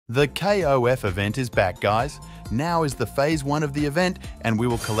The KOF event is back, guys. Now is the phase 1 of the event, and we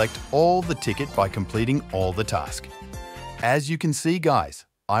will collect all the ticket by completing all the tasks. As you can see, guys,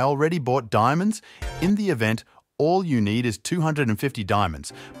 I already bought diamonds. In the event, all you need is 250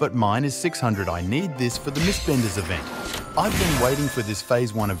 diamonds, but mine is 600. I need this for the Mistbenders event. I've been waiting for this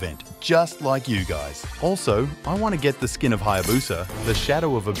phase 1 event, just like you guys. Also, I want to get the skin of Hayabusa, the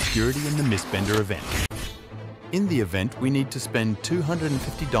Shadow of Obscurity in the Mistbender event. In the event, we need to spend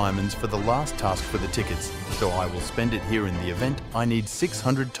 250 diamonds for the last task for the tickets, so I will spend it here in the event. I need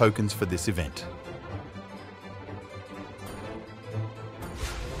 600 tokens for this event.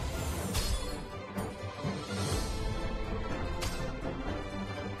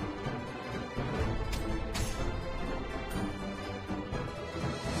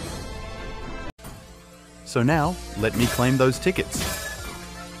 So now, let me claim those tickets.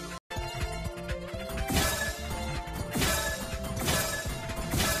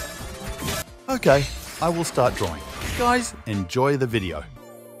 Okay, I will start drawing. Guys, enjoy the video.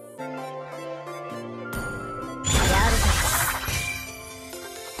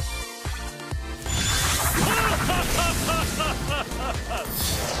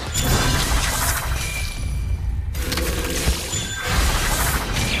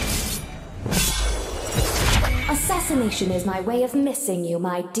 Assassination is my way of missing you,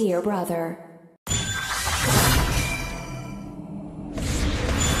 my dear brother.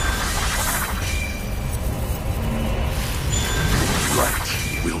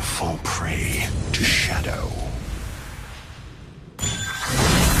 Light will fall prey to shadow.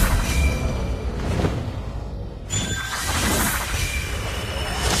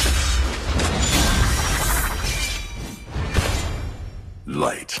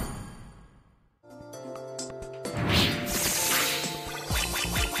 Light.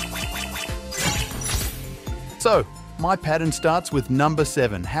 So, my pattern starts with number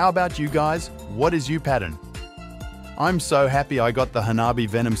 7. How about you guys? What is your pattern? I'm so happy I got the Hanabi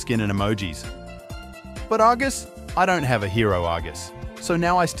Venom skin and emojis. But Argus? I don't have a hero Argus. So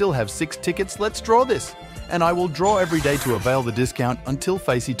now I still have 6 tickets. Let's draw this. And I will draw every day to avail the discount until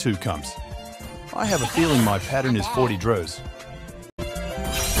Facey 2 comes. I have a feeling my pattern is 40 draws.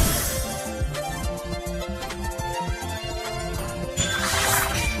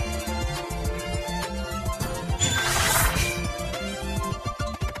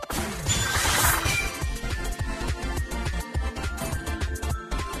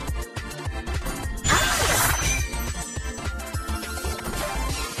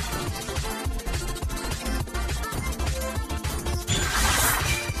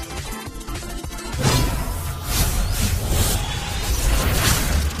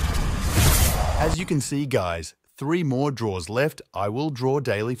 As you can see, guys, 3 more draws left. I will draw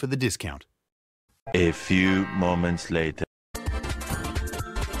daily for the discount. A few moments later.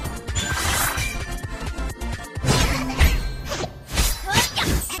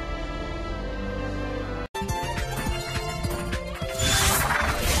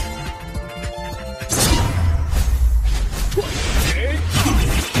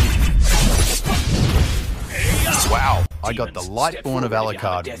 Wow, I got the Lightborn of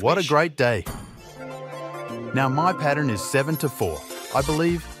Alucard. What a great day. Now my pattern is 7 to 4. I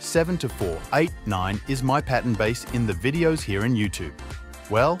believe 7 to 4, 8, 9 is my pattern base in the videos here in YouTube.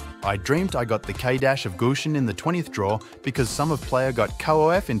 Well, I dreamt I got the Kdashgusion in the 20th draw because some of player got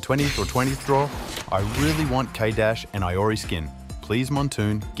KOF in 20th or 20th draw. I really want Kdash and Iori skin. Please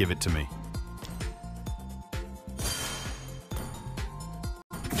Montoon, give it to me.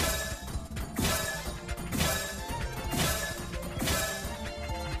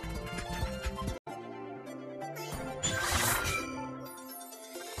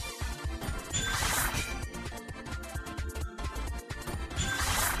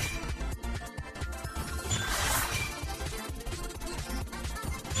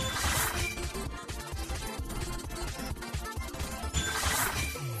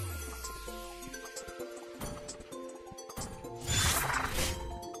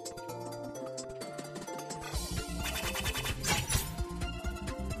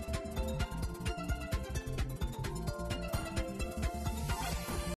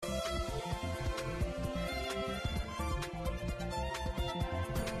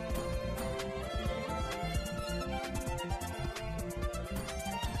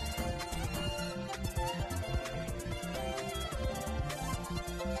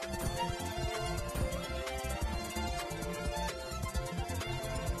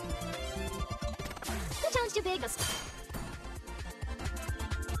 Too big.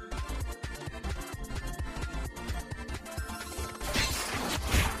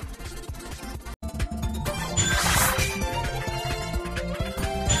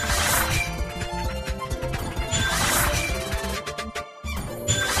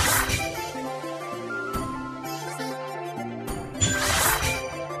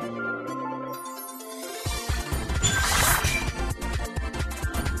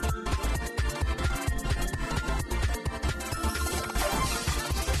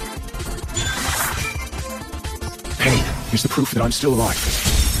 is the proof that I'm still alive.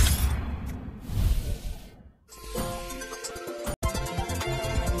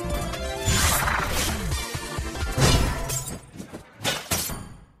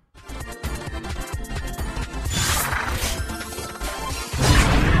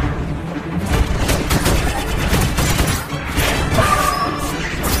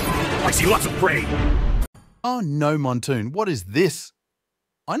 I see lots of prey. Oh no, Montoon, what is this?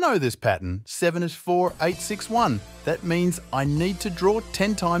 I know this pattern. 7 is 4, 8, 6, 1. That means I need to draw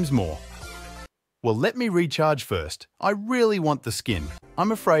 10 times more. Well, let me recharge first. I really want the skin.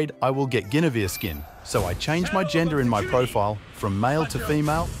 I'm afraid I will get Guinevere skin, so I change my gender in my profile from male to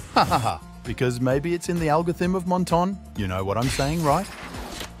female. Ha ha ha. Because maybe it's in the algorithm of Monton. You know what I'm saying, right?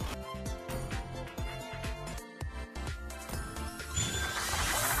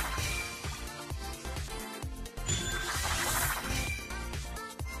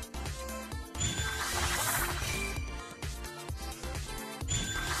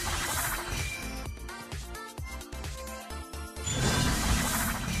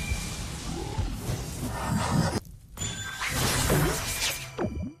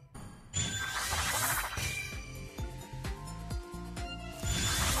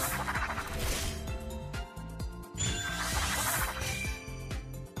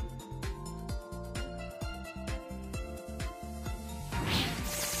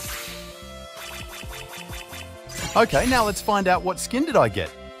 Okay, now let's find out what skin did I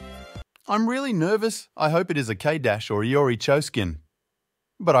get. I'm really nervous. I hope it is a Kdash or Iori Cho skin.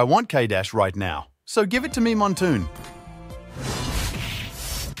 But I want Kdash right now, so give it to me, Montoon.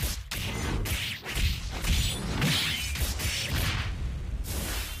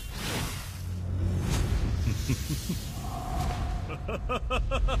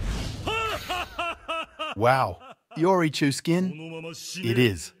 Wow, Iori Cho skin? It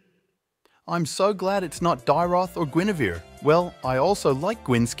is. I'm so glad it's not Dyroth or Guinevere. Well, I also like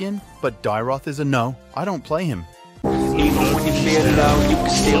Gwyn skin, but Dyroth is a no. I don't play him. Even when you feel low, you can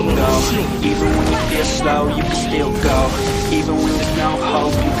still go. Even when you feel slow, you can still go. Even when there's no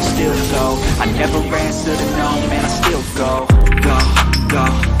hope, you can still go. I never answer to no, man, I still go. Go, go,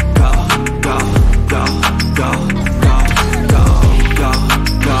 go, go, go, go, go, go, go, go,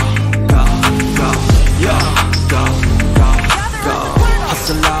 go, go, yo, go, go, go.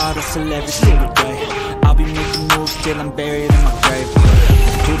 Hustle hard, hustle every single day. I'll be making moves till I'm buried in my grave.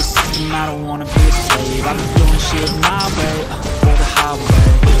 To the system, I don't wanna be a slave. I've been doing shit my way, for the highway.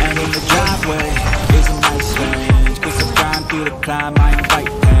 And in the driveway is a nice range. Cause I grind through the climb, I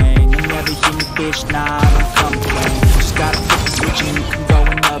invite pain. You'll never hear me, bitch, nah, I don't complain. Just gotta flip the switch and you can go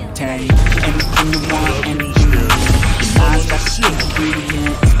and obtain anything you want, anything you need. Your mind's got the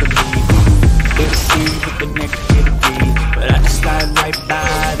ingredients, believe me. It'll see with the negativity, but I just slide right by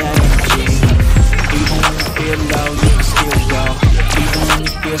that energy. Even when you feel low, you can still go. Even when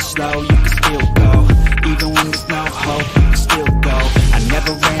you feel slow, you can still go. Even when there's no hope, you can still go. I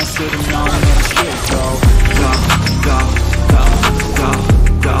never answer to no, man, I still go. Go, go, go, go,